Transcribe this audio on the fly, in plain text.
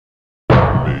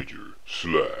Major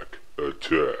Slack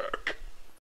Attack.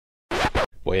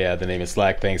 Well, yeah, the name is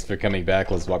Slack. Thanks for coming back.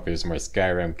 Let's walk through some more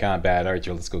Skyrim combat.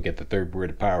 Archer, let's go get the third word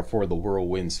of power for the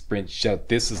Whirlwind Sprint Shout.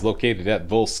 This is located at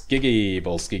Volskigi.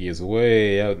 Volskigi is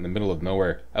way out in the middle of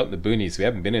nowhere, out in the boonies. We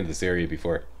haven't been in this area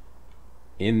before.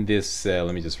 In this,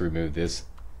 let me just remove this.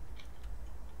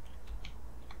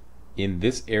 In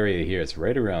this area here, it's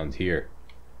right around here.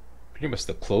 Pretty much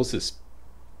the closest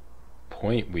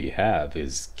point we have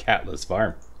is Catless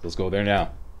Farm. Let's go there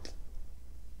now.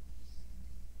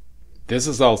 This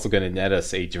is also going to net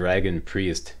us a Dragon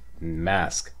Priest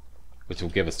mask, which will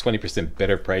give us 20%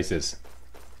 better prices.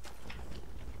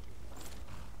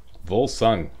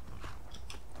 Volsung.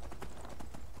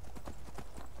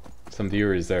 Some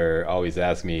viewers are always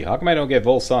asking me, how come I don't get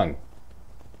Volsung?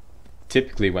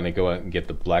 Typically when I go out and get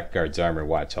the Blackguard's armor,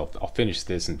 watch, I'll finish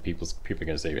this and people are going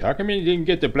to say, how come you didn't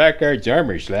get the Blackguard's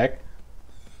armor, Slack?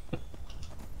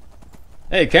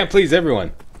 Hey, can't please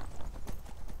everyone.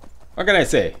 What can I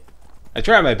say? I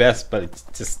try my best, but it's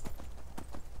just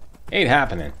ain't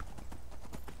happening.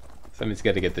 Somebody's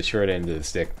got to get the short end of the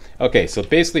stick. Okay, so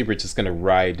basically we're just going to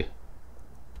ride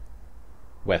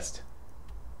west.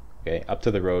 Okay, up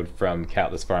to the road from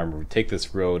Catless Farm. We'll take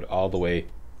this road all the way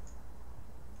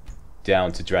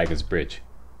down to Dragon's Bridge.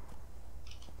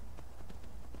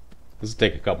 This will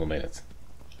take a couple minutes.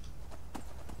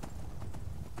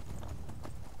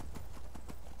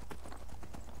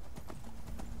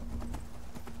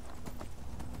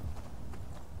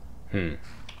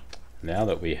 Now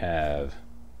that we have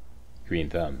Green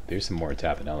Thumb, there's some more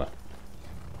Tapanella.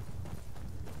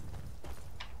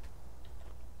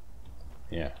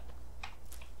 Yeah.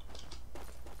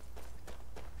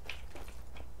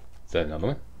 Is that another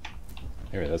one?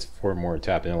 There, that's 4 more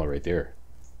Tapanella right there.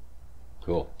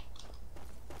 Cool.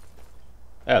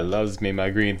 That loves me,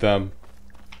 my Green Thumb.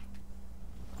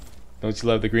 Don't you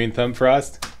love the Green Thumb,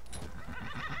 Frost?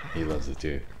 He loves it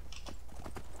too.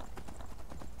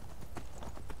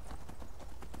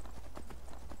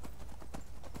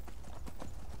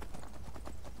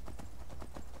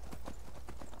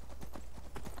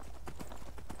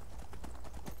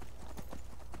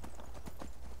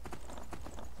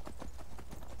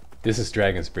 This is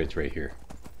Dragon's Bridge right here.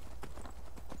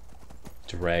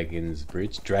 Dragon's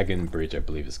Bridge? Dragon Bridge, I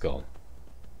believe it's called.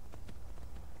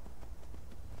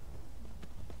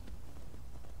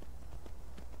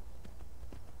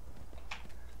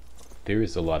 There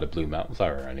is a lot of blue mountain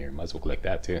flower around here. Might as well collect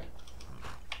that too.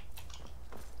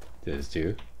 There's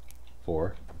 2,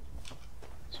 4.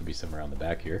 Should be somewhere around the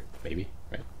back here. Maybe,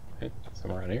 right?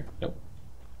 Somewhere around here? Nope.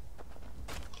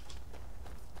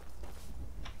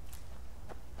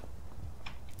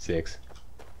 6,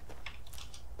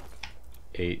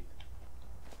 8.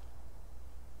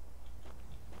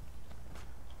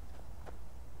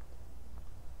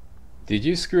 Did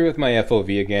you screw with my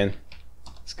FOV again,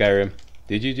 Skyrim?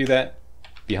 Did you do that?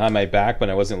 Behind my back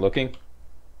when I wasn't looking?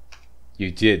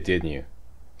 You did, didn't you?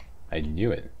 I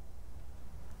knew it.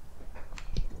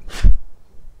 I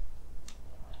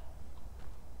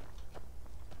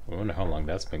wonder how long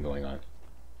that's been going on.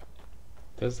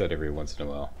 Does that every once in a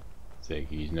while. Say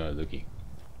he's not looking.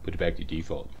 Put it back to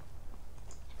default.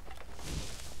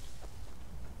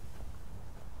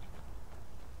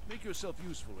 Make yourself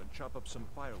useful and chop up some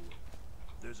firewood.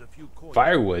 There's a few coins.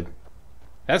 Firewood?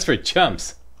 That's for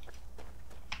chumps.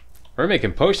 We're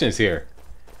making potions here.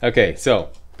 Okay, so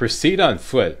proceed on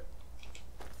foot.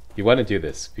 You want to do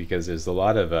this because there's a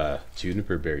lot of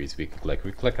juniper berries we can collect.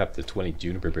 We collect up to 20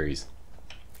 juniper berries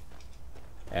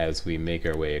as we make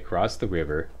our way across the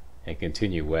river and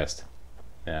continue west.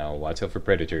 Now watch out for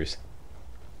predators.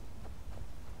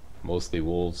 Mostly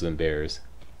wolves and bears.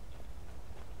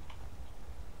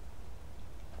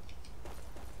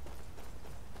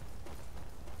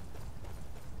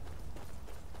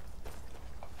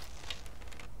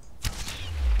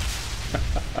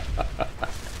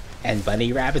 And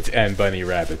bunny rabbits. And bunny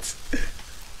rabbits.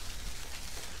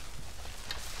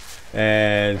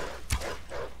 And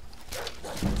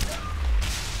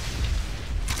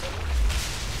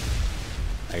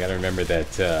I gotta remember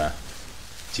that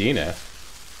Gina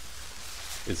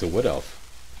is a wood elf.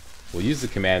 We'll use the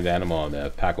command animal on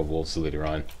the pack of wolves later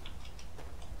on.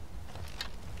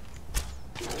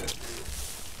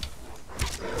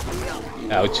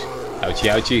 Ouch. Ouchie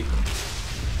ouchie.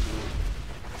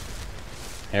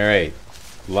 Alright.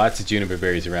 Lots of juniper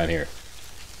berries around here.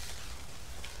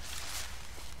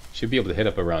 Should be able to hit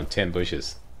up around 10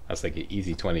 bushes. That's like an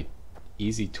easy 20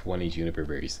 juniper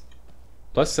berries.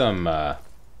 Plus some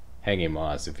hanging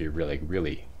moss if you're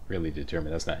really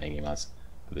determined. That's not hanging moss.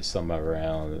 But there's some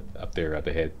around up there up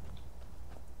ahead.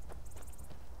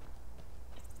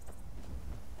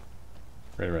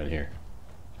 Right around here.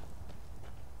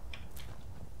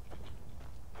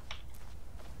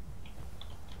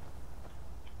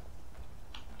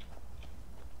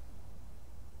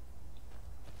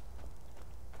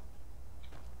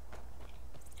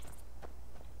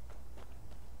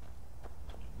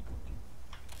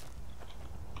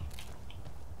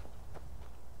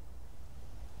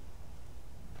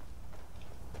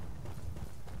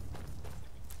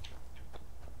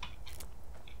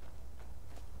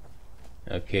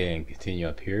 Okay, and continue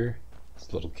up here.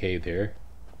 This little cave there.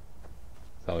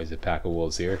 There's always a pack of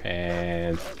wolves here,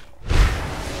 and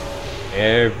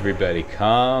everybody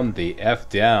calm the F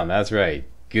down. That's right.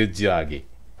 Good doggy.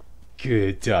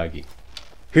 Good doggy.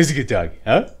 Who's a good doggy,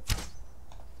 huh?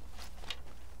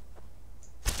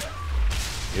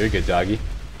 You're a good doggy.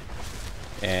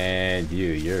 And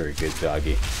you're a good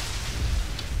doggy.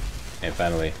 And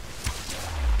finally,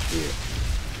 you.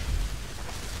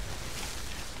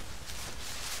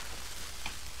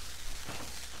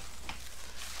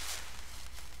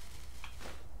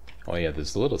 Oh yeah,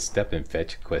 there's a little step and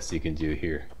fetch quest you can do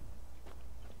here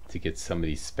to get some of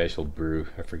these special brew.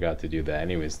 I forgot to do that.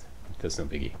 Anyways, that's no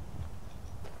biggie.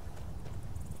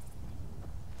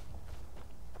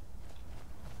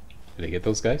 Did I get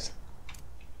those guys?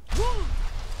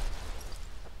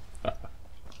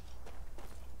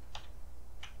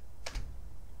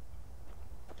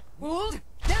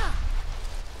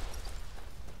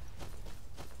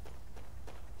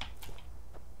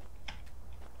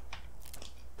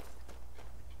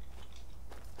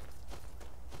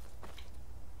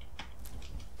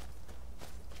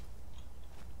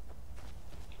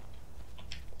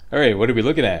 Alright, what are we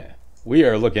looking at? We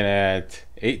are looking at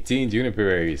 18 juniper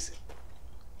berries.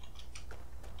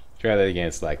 Try that again.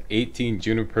 It's like 18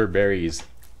 juniper berries.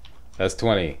 That's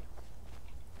 20.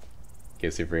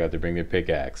 Guess you forgot to bring your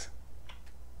pickaxe.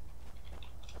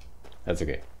 That's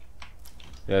okay.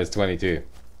 That's 22.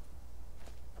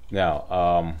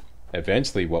 Now,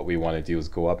 eventually what we want to do is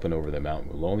go up and over the mountain.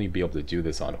 We'll only be able to do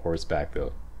this on horseback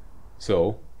though.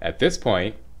 So, at this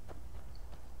point,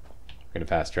 we're going to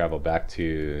fast travel back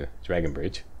to Dragon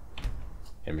Bridge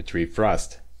and retrieve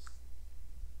Frost.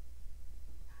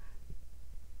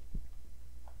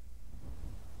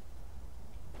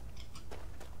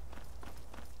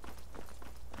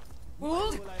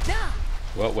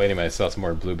 Well, wait a minute, I saw some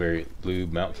more blue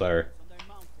mount flower.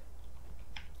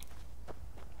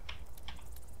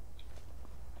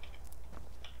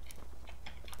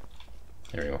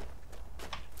 There we go.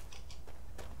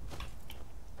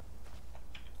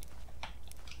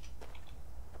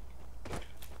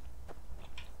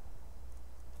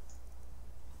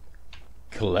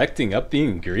 Collecting up the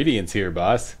ingredients here,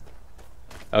 boss.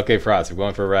 Okay, Frost, we're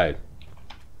going for a ride.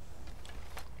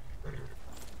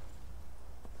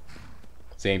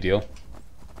 Same deal.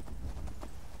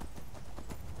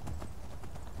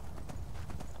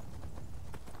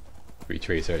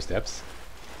 Retrace our steps.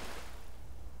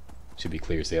 Should be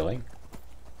clear sailing.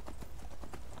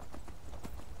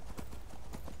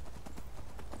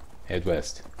 Head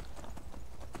west.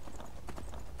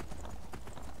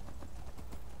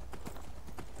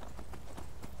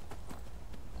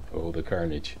 Oh, the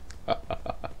carnage.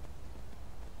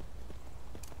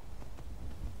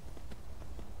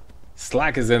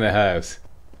 Slack is in the house.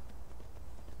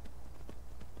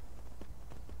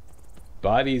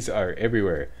 Bodies are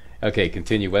everywhere. Okay,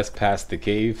 continue west past the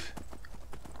cave.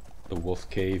 The wolf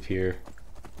cave here.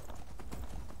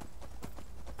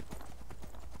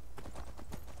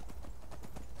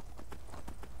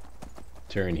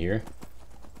 Turn here.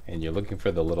 And you're looking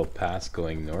for the little pass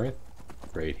going north.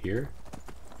 Right here.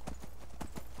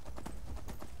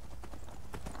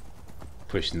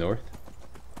 Push north.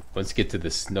 Once you get to the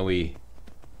snowy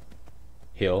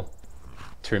hill,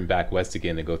 turn back west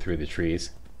again and go through the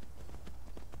trees.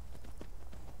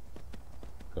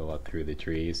 Go up through the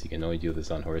trees. You can only do this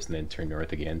on horse and then turn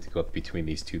north again to go up between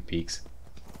these two peaks.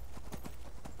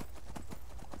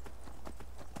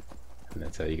 And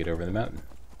that's how you get over the mountain.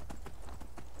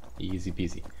 Easy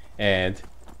peasy. And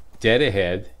dead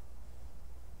ahead,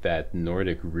 that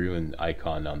Nordic ruin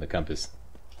icon on the compass.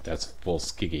 That's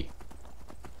Volskigi.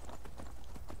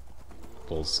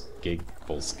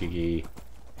 Volskigi.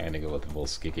 I'm gonna go with the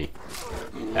Volskigi.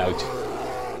 Ouch.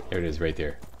 There it is right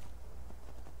there.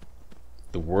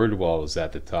 The word wall is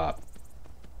at the top.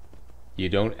 You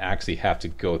don't actually have to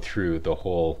go through the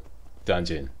whole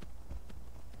dungeon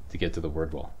to get to the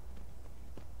word wall.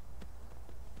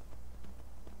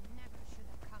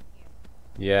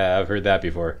 Yeah, I've heard that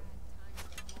before.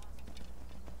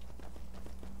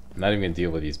 I'm not even gonna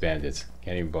deal with these bandits.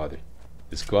 Can't even bother.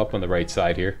 Just go up on the right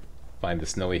side here. Find the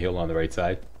snowy hill on the right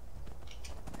side.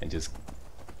 And just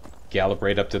gallop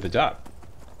right up to the top.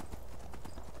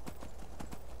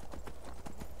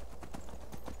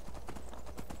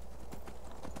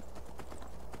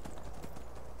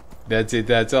 That's it,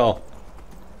 that's all.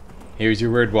 Here's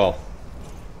your word wall.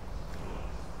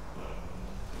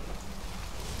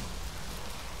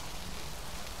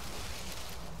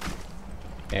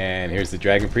 And here's the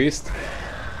Dragon Priest.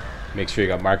 Make sure you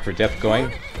got Mark for Death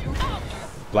going.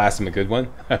 Blast him a good one.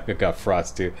 I got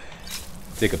Frost too.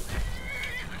 Take a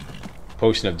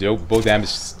potion of bow damage.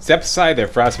 Step aside there,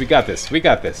 Frost. We got this. We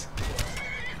got this.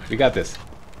 We got this.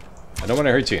 I don't want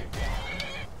to hurt you.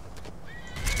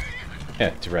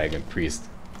 Yeah, Dragon Priest.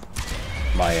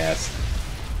 My ass.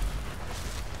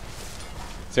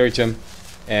 Search him.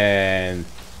 And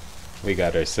we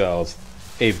got ourselves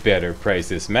a better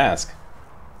priceless mask.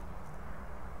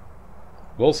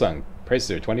 Wolsung.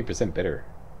 Prices are 20% better.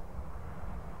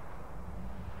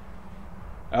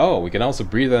 Oh, we can also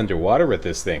breathe underwater with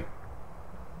this thing.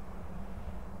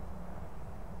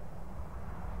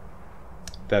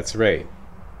 That's right.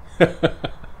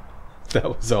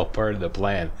 That was all part of the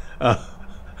plan.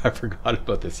 I forgot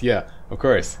about this. Yeah, of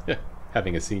course.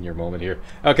 Having a senior moment here.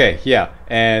 Okay, yeah.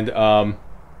 And,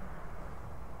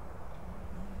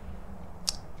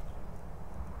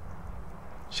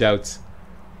 shouts.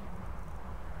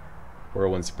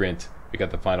 Whirlwind sprint. We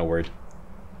got the final word.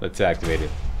 Let's activate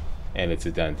it. And it's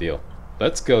a done deal.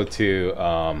 Let's go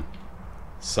to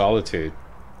Solitude.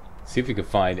 See if we can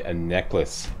find a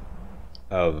necklace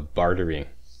of bartering.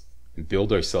 And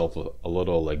build ourselves a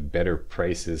little like better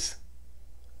prices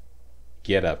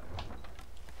get up.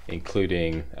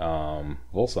 Including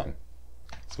Volsung.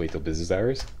 Let's wait till business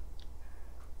hours.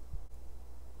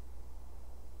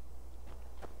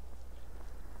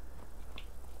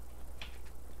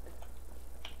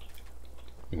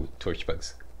 Ooh, torch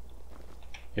bugs.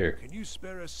 Here. Can you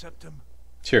spare a septum?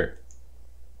 Sure.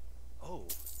 Oh,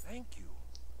 thank you.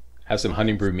 Have some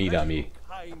honey brew meat on me.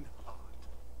 Kind heart.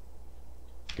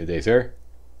 Good day, sir.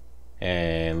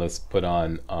 And let's put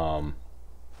on our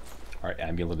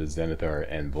Amulet of Zenithar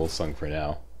and Volsung for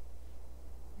now.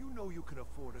 You know you can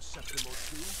afford a septum or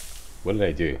two. What did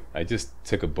I do? I just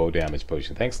took a bow damage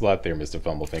potion. Thanks a lot there, Mr.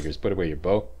 Fumblefingers. Put away your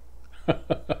bow.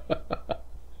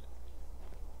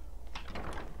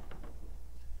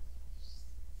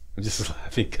 I'm just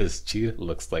laughing because Cheetah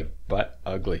looks like butt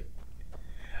ugly.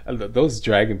 Those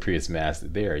Dragon Priest masks,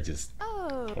 they are just,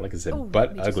 like I said,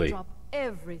 butt ugly. Drop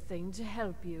everything to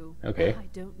help you. Okay. I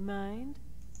don't mind.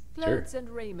 Sure. Clothes and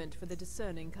raiment for the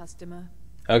discerning customer.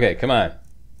 Okay, come on.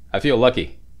 I feel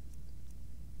lucky.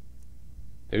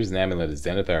 There's an Amulet of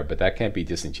Zenithar, but that can't be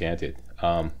disenchanted.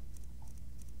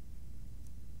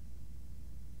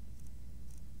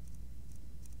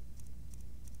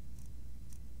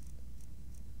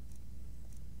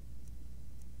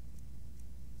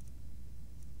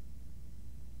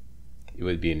 It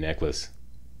would be a necklace.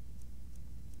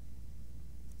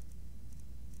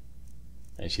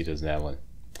 And she doesn't have one.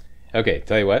 Okay,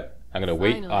 tell you what. I'm going to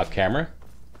wait off camera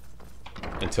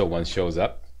until one shows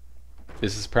up.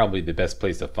 This is probably the best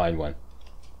place to find one.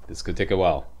 This could take a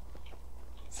while.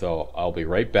 So I'll be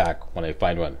right back when I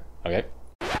find one. Okay?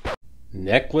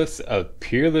 Necklace of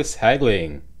Peerless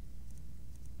Haggling.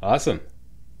 Awesome.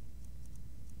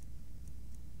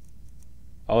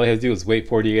 All I have to do is wait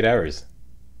 48 hours.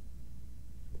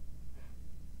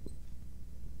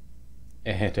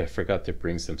 And I forgot to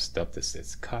bring some stuff.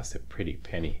 This cost a pretty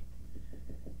penny.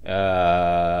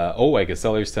 Oh, I can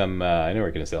sell her some, I know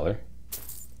we're going to sell her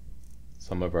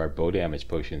some of our bow damage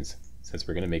potions, since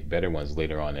we're going to make better ones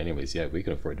later on anyways. Yeah, we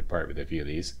can afford to part with a few of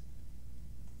these.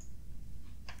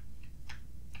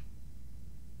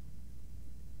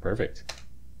 Perfect.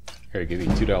 Here, I'll give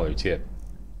you a $2 tip.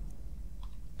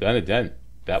 Done and done.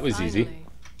 That was easy.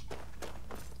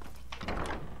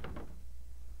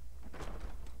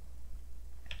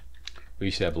 We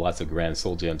should have lots of grand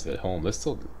soul gems at home. Let's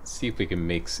still see if we can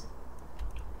make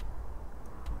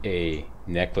a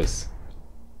necklace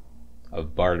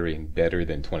of bartering better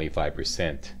than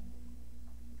 25%.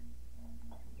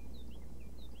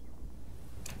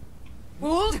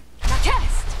 Wold,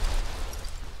 cast.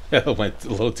 That went a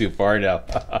little too far now.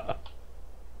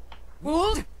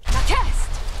 Wold, cast.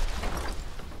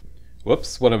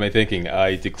 Whoops, what am I thinking?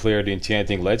 I declared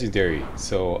enchanting legendary,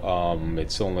 so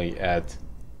it's only at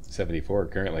 74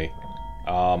 currently.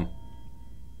 Long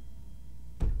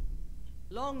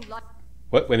life.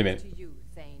 What? Wait a minute. To you,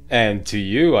 Thane. And to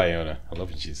you, Iona. I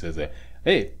love when she says that.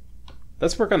 Hey,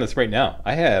 let's work on this right now.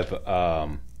 I have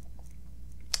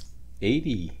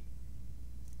 80.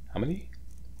 How many?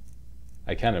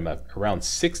 I counted them up. Around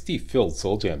 60 filled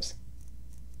soul gems.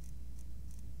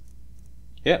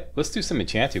 Yeah, let's do some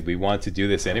enchanting. We want to do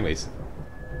this anyways.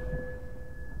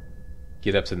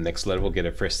 Get up to the next level, get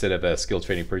a fresh set of skill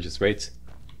training purchase rates.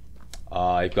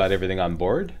 I've got everything on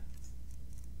board.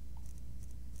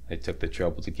 I took the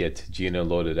trouble to get Gino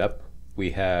loaded up.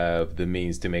 We have the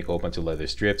means to make a whole bunch of leather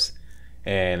strips.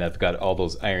 And I've got all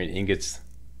those iron ingots.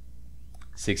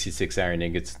 66 iron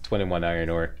ingots, 21 iron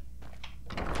ore.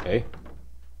 Okay.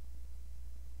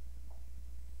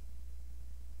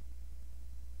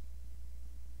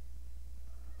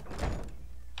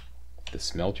 The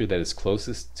smelter that is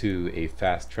closest to a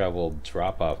fast travel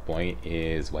drop-off point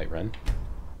is Whiterun.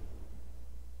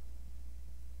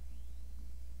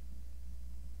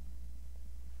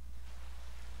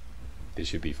 This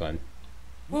should be fun.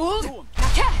 Hold.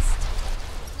 Cast.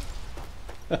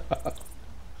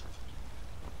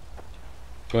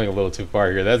 Going a little too far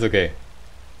here. That's okay.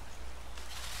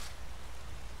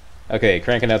 Okay,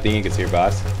 cranking out the ingots here,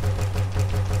 boss.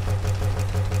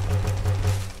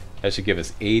 That should give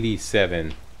us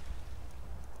 87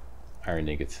 iron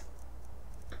ingots.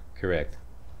 Correct.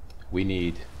 We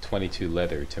need 22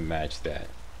 leather to match that.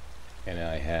 And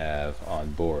I have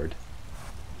on board.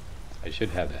 I should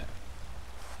have that.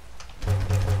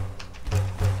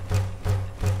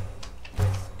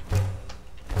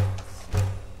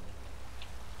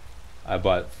 I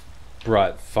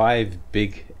brought 5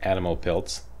 big animal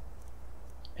pelts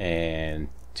and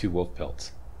 2 wolf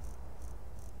pelts.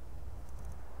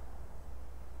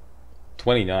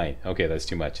 29. Okay, that's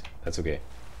too much. That's okay.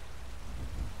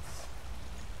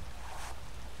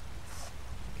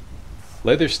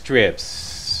 Leather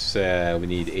strips. We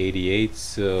need 88,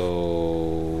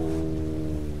 so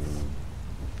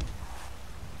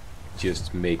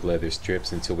just make leather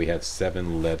strips until we have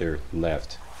 7 leather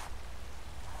left.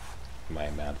 My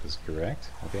math was correct.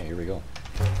 Okay, here we go.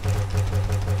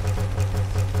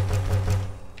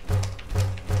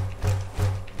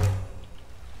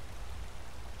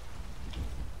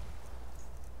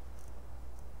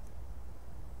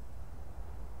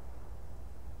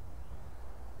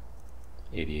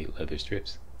 Leather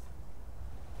strips.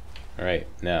 Alright,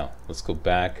 now let's go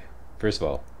back. First of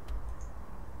all,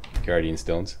 Guardian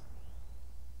Stones.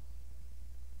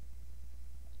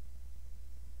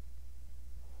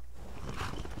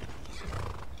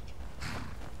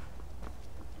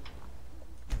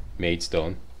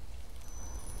 Maidstone.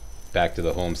 Back to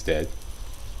the homestead.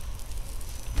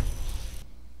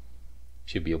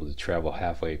 Should be able to travel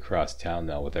halfway across town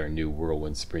now with our new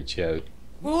Whirlwind sprint shout.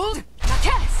 Hold.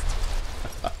 Cast.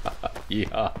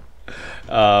 Yeah.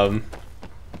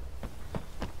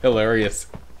 Hilarious.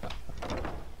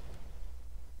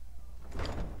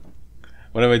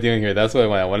 What am I doing here? That's what I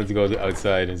wanted. I wanted to go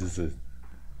outside and just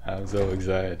I'm so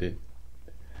excited.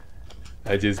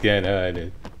 I just can't hide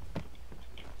it.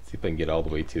 See if I can get all the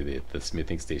way to the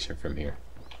smithing station from here.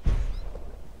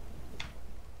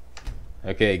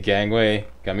 Okay, gangway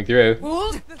coming through.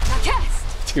 Hold.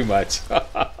 Cast. Too much.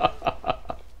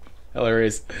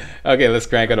 Hilarious. Okay, let's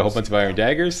crank out a whole bunch of iron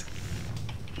daggers.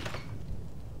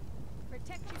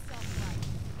 Protect yourself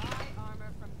right. Buy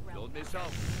armor from ground. Don't miss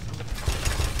out.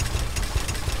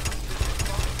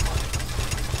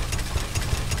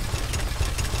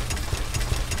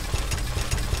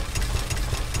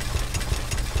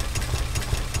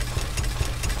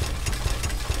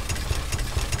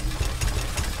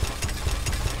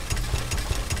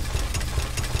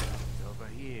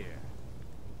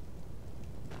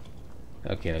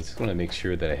 Okay, I just want to make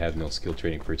sure that I have no skill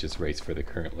trading purchase rates for the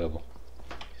current level.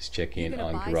 Just check in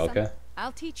on Garalka.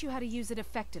 I'll teach you how to use it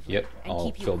effectively. Yep, and all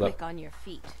keep you filled quick up. on your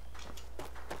feet.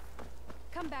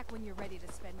 Come back when you're ready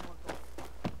to spend more gold.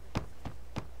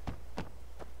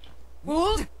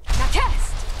 Hold.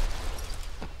 Cast.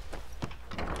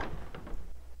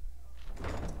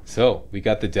 So, we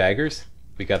got the daggers.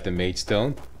 We got the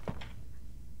Maidstone.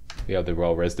 We have the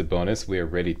Royal Rested bonus. We are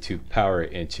ready to power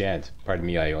enchant. Pardon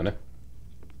me, Iona.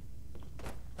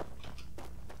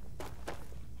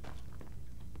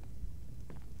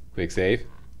 Quick save.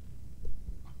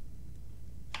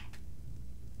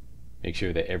 Make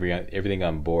sure that everything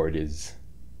on board is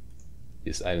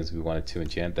just items we wanted to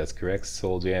enchant. That's correct.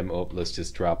 Soul Gem. Oh, let's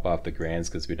just drop off the grands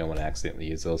because we don't want to accidentally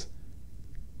use those.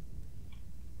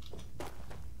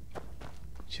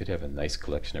 Should have a nice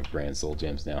collection of grand soul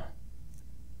gems now.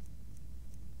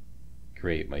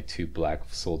 Great, my 2 black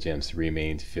soul gems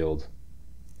remained filled.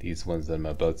 These ones that I'm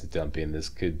about to dump in, this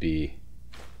could be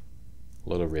a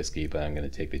little risky, but I'm going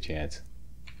to take the chance.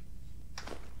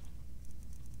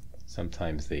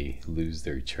 Sometimes they lose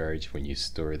their charge when you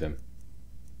store them.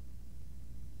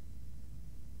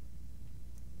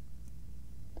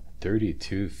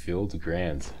 32 filled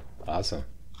grands. Awesome.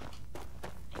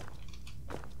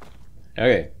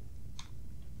 Okay.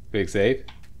 Quick save.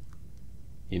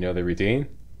 You know the routine.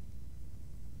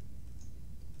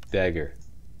 Dagger.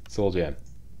 Soul gem.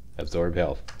 Absorb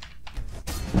health.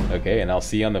 Okay, and I'll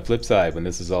see you on the flip side when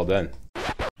this is all done.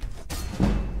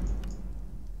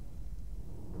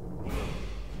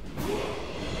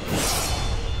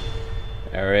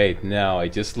 Alright, now I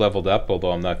just leveled up,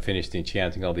 although I'm not finished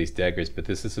enchanting all these daggers, but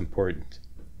this is important.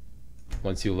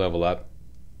 Once you level up,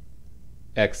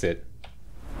 exit,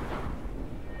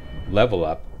 level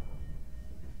up.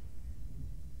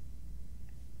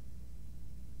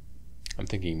 I'm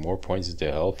thinking more points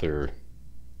into health, or...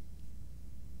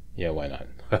 yeah, why not?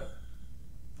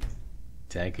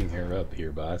 Tanking her up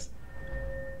here, boss.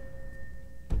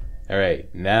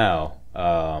 Alright, now,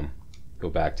 go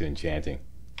back to enchanting.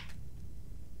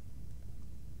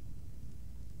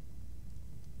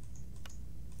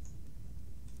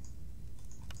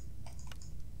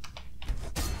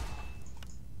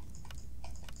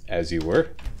 As you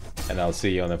were, and I'll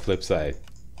see you on the flip side.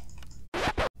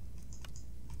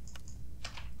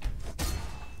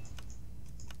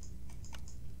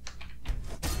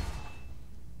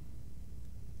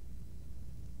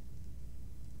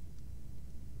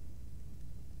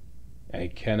 I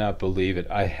cannot believe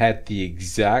it. I had the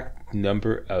exact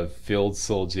number of filled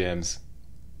soul gems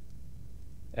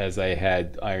as I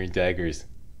had iron daggers.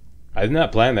 I did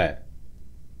not plan that.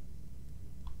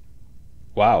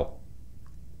 Wow.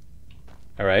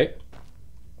 Alright.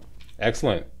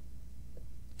 Excellent.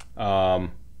 I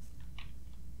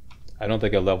don't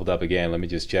think I leveled up again. Let me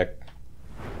just check.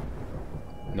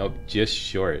 Nope, just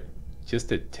short.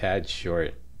 Just a tad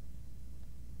short.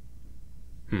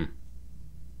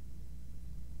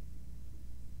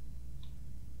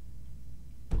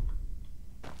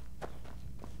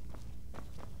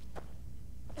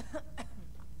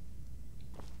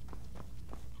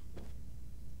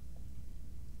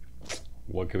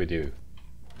 What can we do?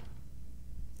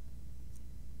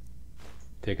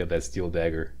 Take out that steel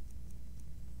dagger.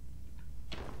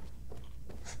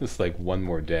 It's like one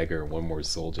more dagger, one more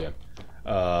soul gem.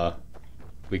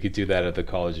 We could do that at the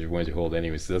College of Winterhold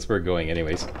anyways, so that's where we're going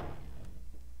anyways.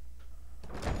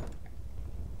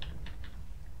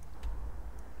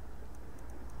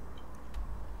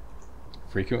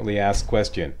 Frequently asked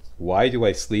question. Why do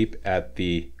I sleep at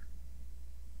the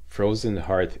Frozen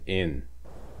Hearth Inn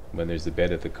when there's a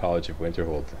bed at the College of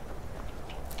Winterhold?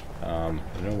 I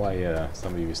don't know why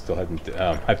some of you still haven't...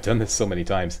 I've done this so many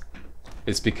times.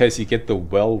 It's because you get the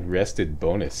well-rested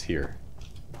bonus here,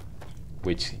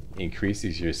 which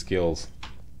increases your skills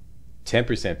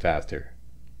 10% faster.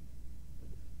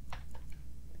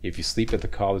 If you sleep at the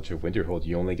College of Winterhold,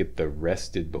 you only get the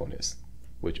rested bonus,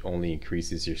 which only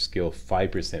increases your skill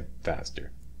 5%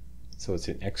 faster. So it's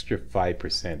an extra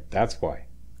 5%. That's why.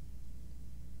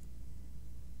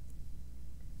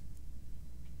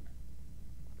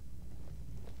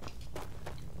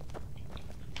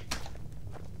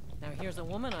 Here's a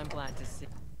woman I'm glad to see.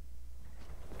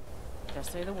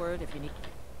 Just say the word if you need.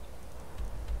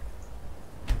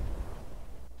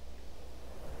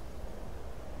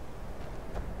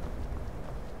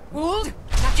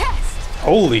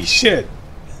 Holy shit!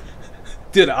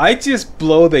 Did I just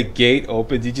blow the gate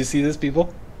open? Did you see this,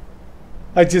 people?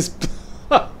 I just...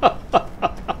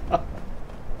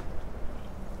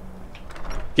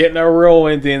 Getting a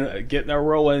whirlwind in. Getting a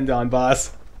whirlwind on,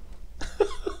 boss.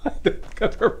 I don't think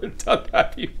I've ever done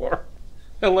that before.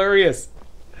 Hilarious.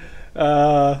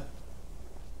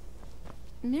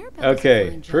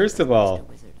 Okay, first of all,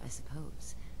 wizard, I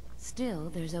suppose. Still,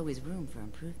 there's always room for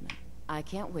improvement. I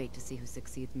can't wait to see who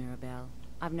succeeds Mirabelle.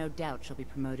 I've no doubt she'll be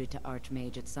promoted to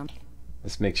Archmage at some...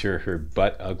 Let's make sure her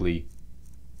butt ugly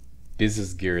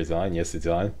business gear is on. Yes, it's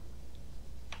on.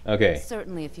 Okay.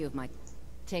 Certainly a few of my...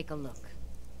 Take a look.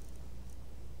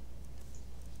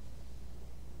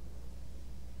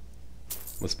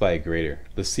 Let's buy a grater.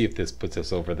 Let's see if this puts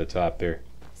us over the top there.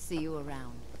 See you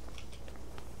around.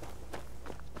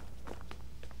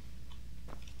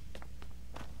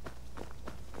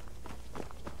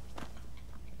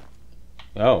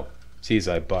 Oh, geez,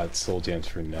 I bought soul gems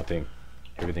for nothing.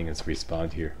 Everything is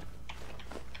respawned here.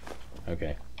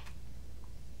 Okay.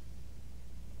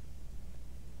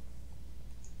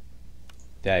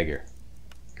 Dagger.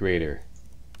 Grater.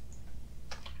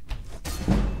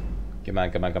 Come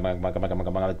on, come on, come on, come on, come on, come on,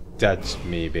 come on. Touch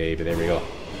me, baby. There we go.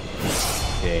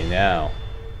 Okay, now.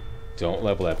 Don't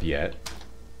level up yet.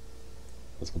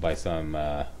 Let's go buy some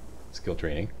skill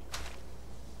training.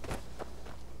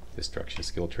 Destruction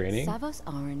skill training. Savos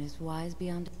Aran is wise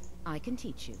beyond... I can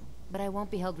teach you, but I won't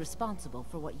be held responsible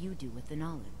for what you do with the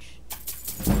knowledge.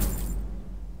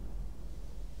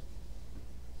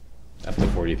 Up to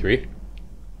 43.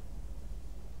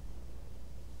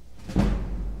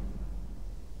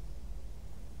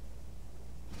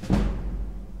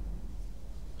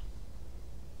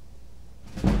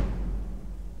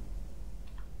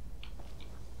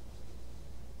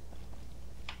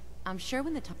 I'm sure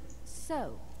when the time...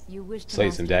 So, you wish to...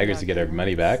 Slay some daggers to get our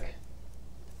money back.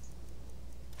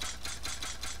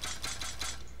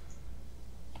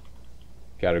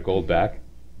 Got our gold back.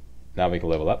 Now we can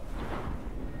level up.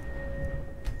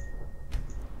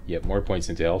 Yep, more points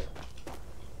into health.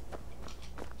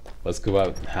 Let's go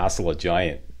out and hassle a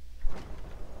giant.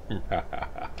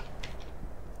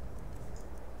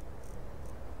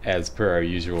 As per our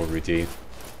usual routine.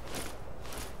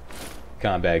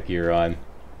 Combat gear on.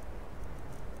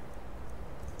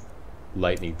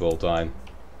 Lightning bolt on.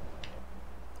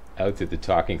 Out to the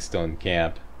Talking Stone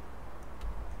camp.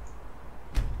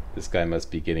 This guy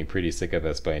must be getting pretty sick of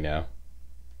us by now.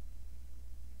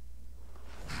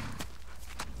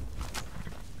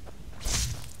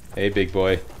 Hey, big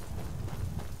boy.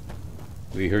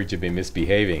 We heard you've been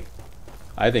misbehaving.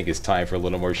 I think it's time for a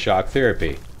little more shock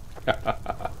therapy.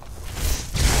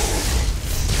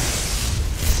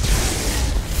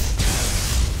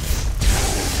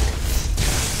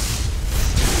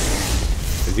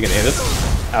 Is he gonna hit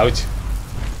us? Ouch.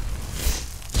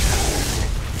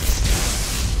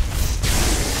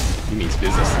 He means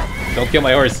business. Don't kill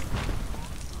my horse.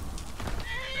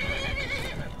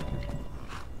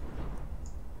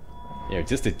 Yeah,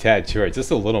 just a tad short,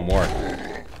 just a little more.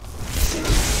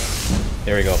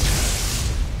 There we go.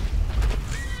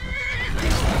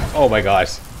 Oh my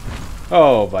gosh.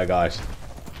 Oh my gosh.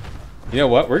 You know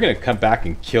what? We're gonna come back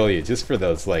and kill you just for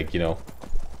those, like, you know,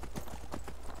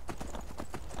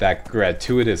 that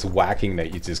gratuitous whacking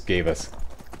that you just gave us.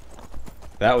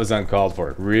 That was uncalled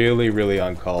for. Really, really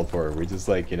uncalled for. We're just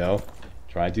like, you know,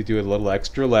 trying to do a little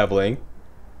extra leveling.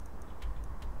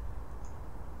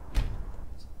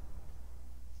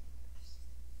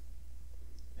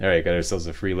 Alright, got ourselves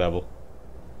a free level.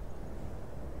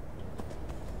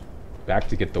 Back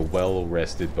to get the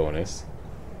well-rested bonus.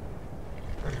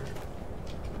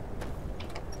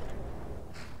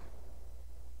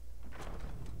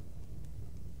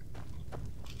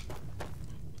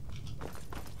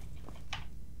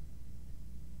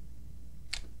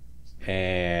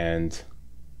 And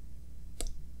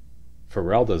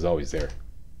Ferelda's always there.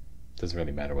 Doesn't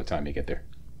really matter what time you get there.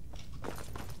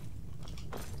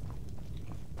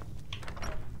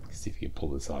 Let's see if you can pull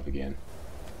this off again.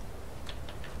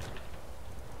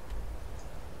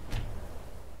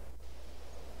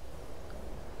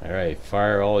 Alright,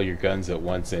 fire all your guns at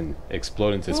once and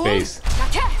explode into space.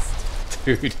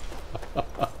 Dude.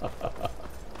 I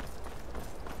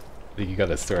think you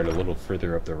gotta start a little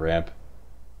further up the ramp.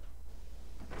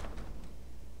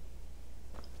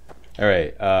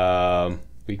 Alright,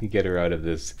 we can get her out of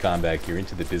this combat gear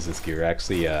into the business gear.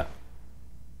 Actually,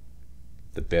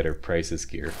 the better prices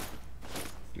gear.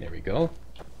 There we go.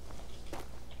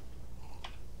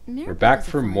 We're back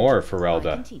for more,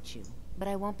 Ferelda. I can teach you, but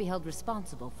I won't be held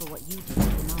responsible for what you do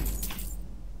with the knowledge.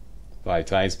 5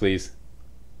 times, please.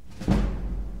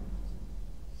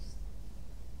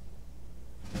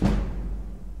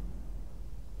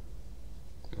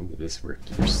 Look at this, we're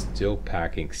still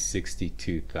packing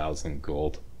 62,000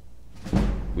 gold.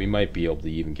 We might be able to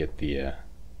even get the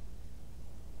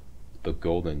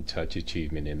golden touch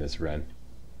achievement in this run.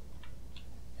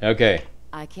 Okay.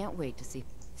 I can't wait to see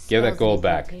Give that gold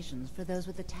back. For those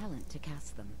with the talent to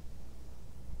cast them.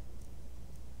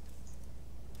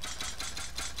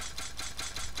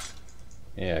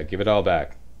 Yeah, give it all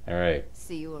back. Alright.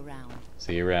 See you around.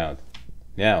 See you around.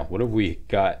 Now, what have we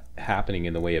got happening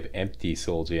in the way of empty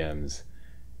soul gems?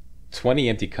 20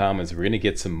 empty commons. We're going to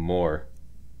get some more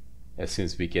as soon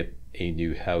as we get a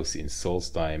new house in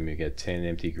Solstheim. We got 10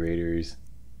 empty graders.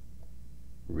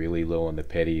 Really low on the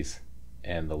petties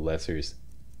and the lessers.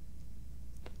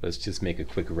 Let's just make a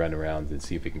quick run around and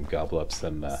see if we can gobble up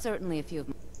some certainly a few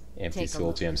of empty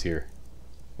soul gems here.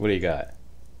 What do you got?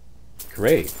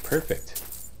 Great, perfect.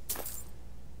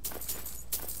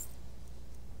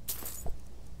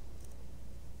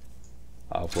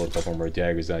 I'll float a couple more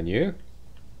daggers on you.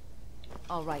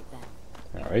 All right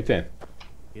then. All right then.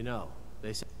 You know,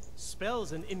 they say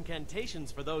spells and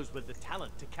incantations for those with the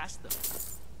talent to cast them.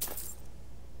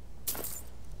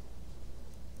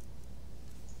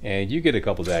 And you get a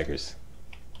couple daggers.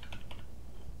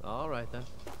 All right then.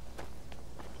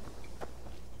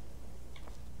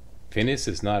 Finis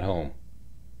is not home.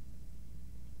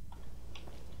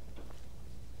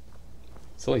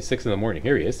 It's only 6 in the morning.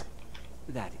 Here he is.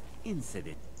 That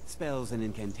incident. Spells and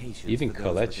incantations. Even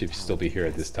Colette should still be here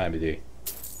at this time of day.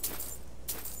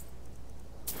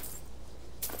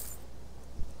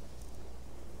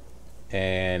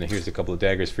 And here's a couple of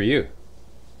daggers for you.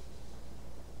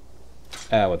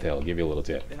 Ah, what the hell? I'll give you a little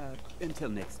tip. Until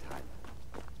next time.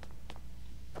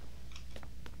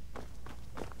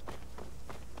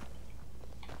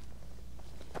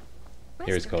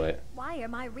 Here's Colette. Why are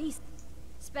my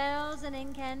spells and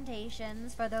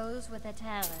incantations for those with a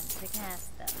talent to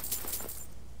cast them?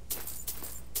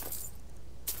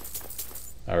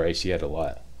 Alright, she had a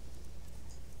lot.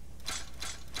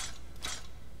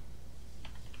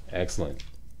 Excellent.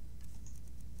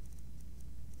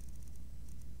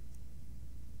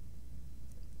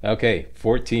 Okay,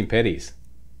 14 petties.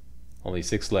 Only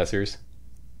 6 lessers.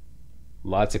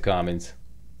 Lots of commons.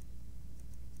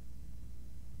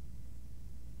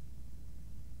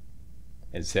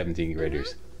 And 17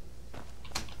 graders.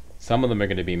 Some of them are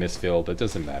going to be misfilled. It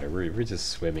doesn't matter. We're just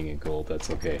swimming in gold. That's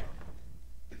okay.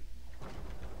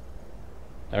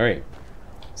 Alright.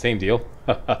 Same deal.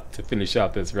 To finish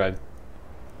off this run.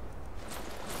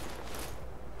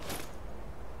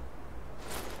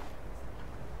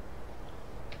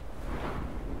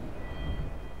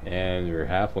 And we're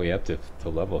halfway up to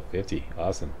level 50.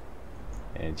 Awesome.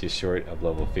 And just short of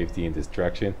level 50 in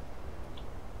destruction.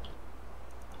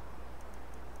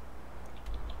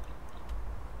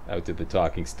 Out to the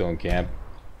Talking Stone camp.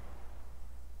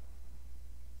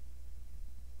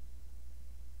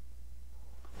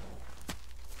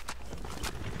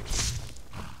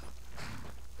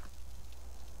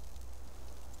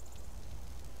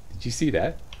 Did you see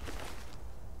that?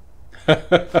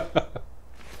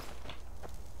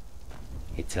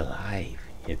 It's alive.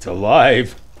 It's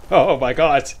alive. Oh my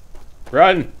god.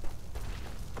 Run.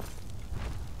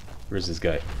 Where's this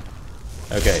guy?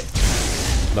 Okay.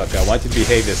 Look, I want to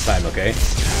behave this time, okay?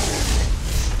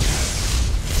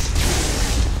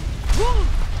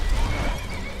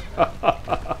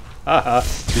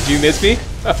 Did you miss me?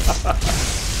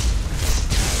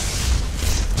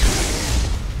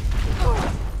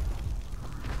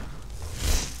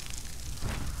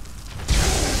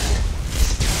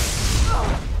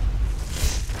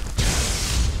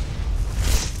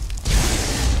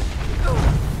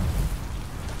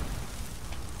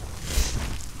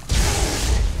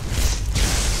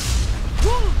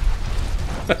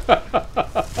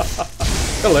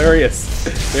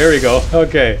 Hilarious. There we go.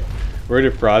 Okay. Where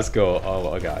did Frost go?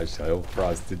 Oh my gosh. I hope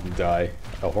Frost didn't die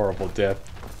a horrible death.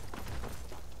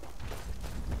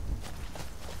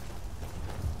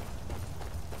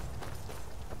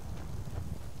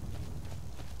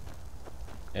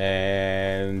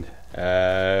 And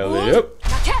yep.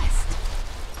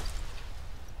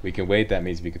 We can wait. That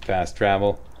means we can fast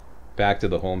travel back to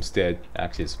the homestead.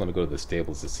 Actually, I just want to go to the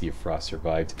stables to see if Frost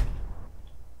survived.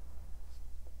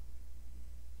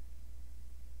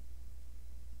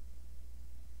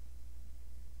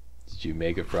 Did you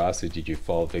make it, Frost, or did you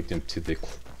fall victim to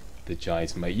the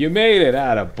Giant's might? You made it!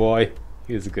 Attaboy!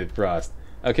 He was a good Frost.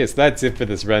 Okay, so that's it for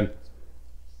this run.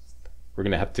 We're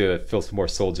gonna have to fill some more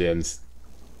soul gems.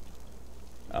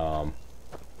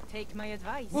 Take my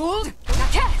advice.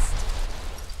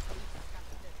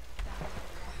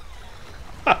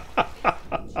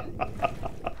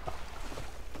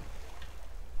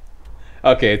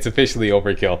 Okay, it's officially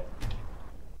overkill.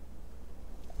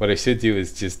 What I should do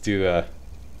is just do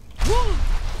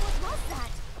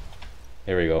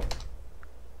there we go.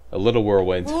 A little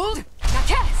whirlwind. And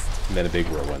then a big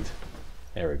whirlwind.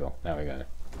 There we go. Now we got it.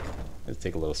 Let's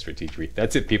take a little strategy.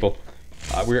 That's it, people.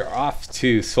 We're off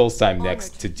to Solstheim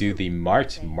next to do the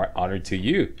March. Honored to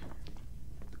you.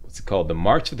 What's it called? The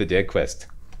March of the Dead quest.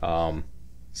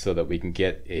 So that we can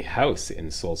get a house in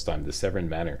Solstheim, the Severn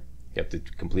Manor. You have to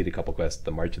complete a couple quests,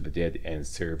 the March of the Dead and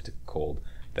Served Cold.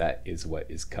 That is what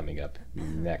is coming up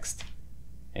next.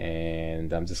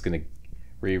 And I'm just going to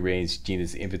rearrange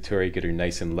Gina's inventory, get her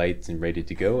nice and light and ready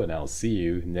to go, and I'll see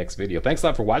you next video. Thanks a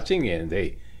lot for watching, and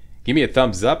hey, give me a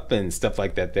thumbs up and stuff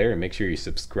like that there, and make sure you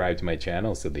subscribe to my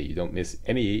channel so that you don't miss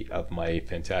any of my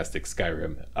fantastic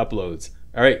Skyrim uploads.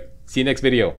 Alright, see you next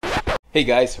video. Hey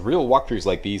guys, real walkthroughs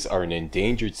like these are an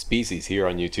endangered species here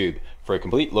on YouTube. For a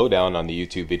complete lowdown on the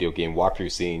YouTube video game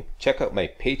walkthrough scene, check out my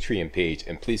Patreon page,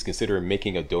 and please consider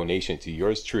making a donation to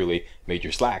yours truly,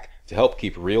 Major Slack, to help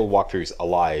keep real walkthroughs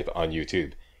alive on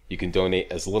YouTube. You can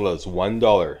donate as little as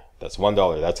 $1. That's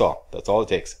 $1, that's all. That's all it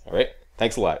takes. Alright?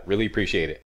 Thanks a lot. Really appreciate it.